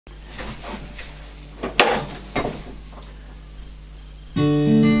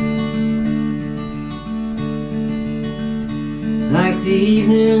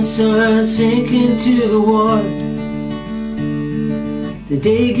evening sun sinking to the water. The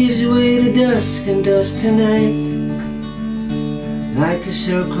day gives way to dusk and dusk to night. Like a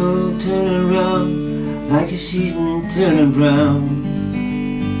circle turning round, like a season turning brown.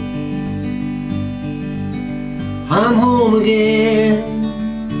 I'm home again.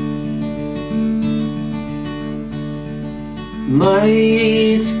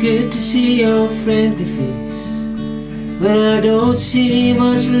 Marty, it's good to see your friendly face when I don't see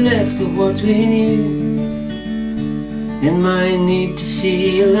much left of what we knew. In my need to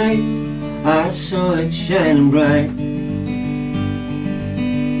see a light, I saw it shining bright.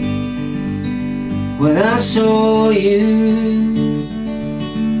 When I saw you,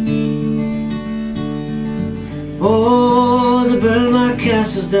 oh, they burned my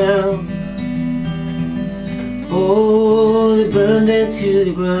castles down. Oh, they burned them to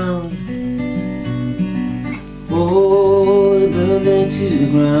the ground. Oh, they burned them to the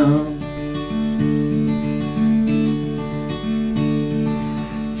ground.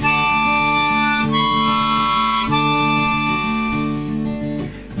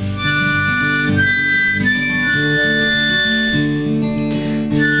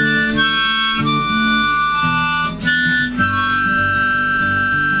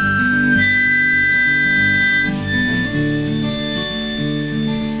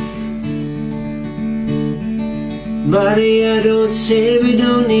 Marty, I don't say we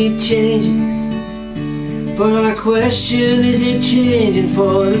don't need changes, but I question, is it changing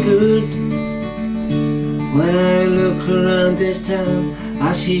for the good? When I look around this town,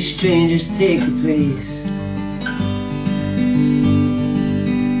 I see strangers take the place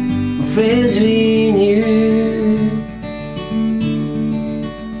of friends we knew.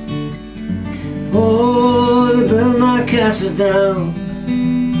 Oh, they burned my castles down.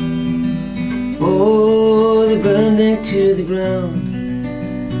 Oh, they burned them to the ground.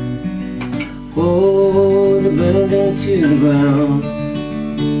 Oh, they burned them to the ground.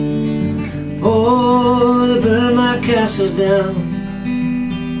 Oh, they burned my castles down.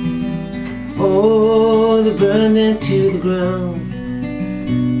 Oh, they burned them to the ground.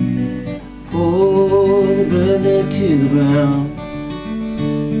 Oh, they burned them to the ground.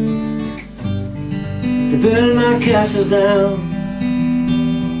 They burned my castles down.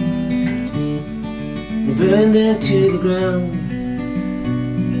 They burned them to the ground.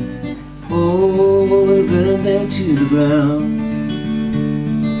 Oh, they burned them to the ground.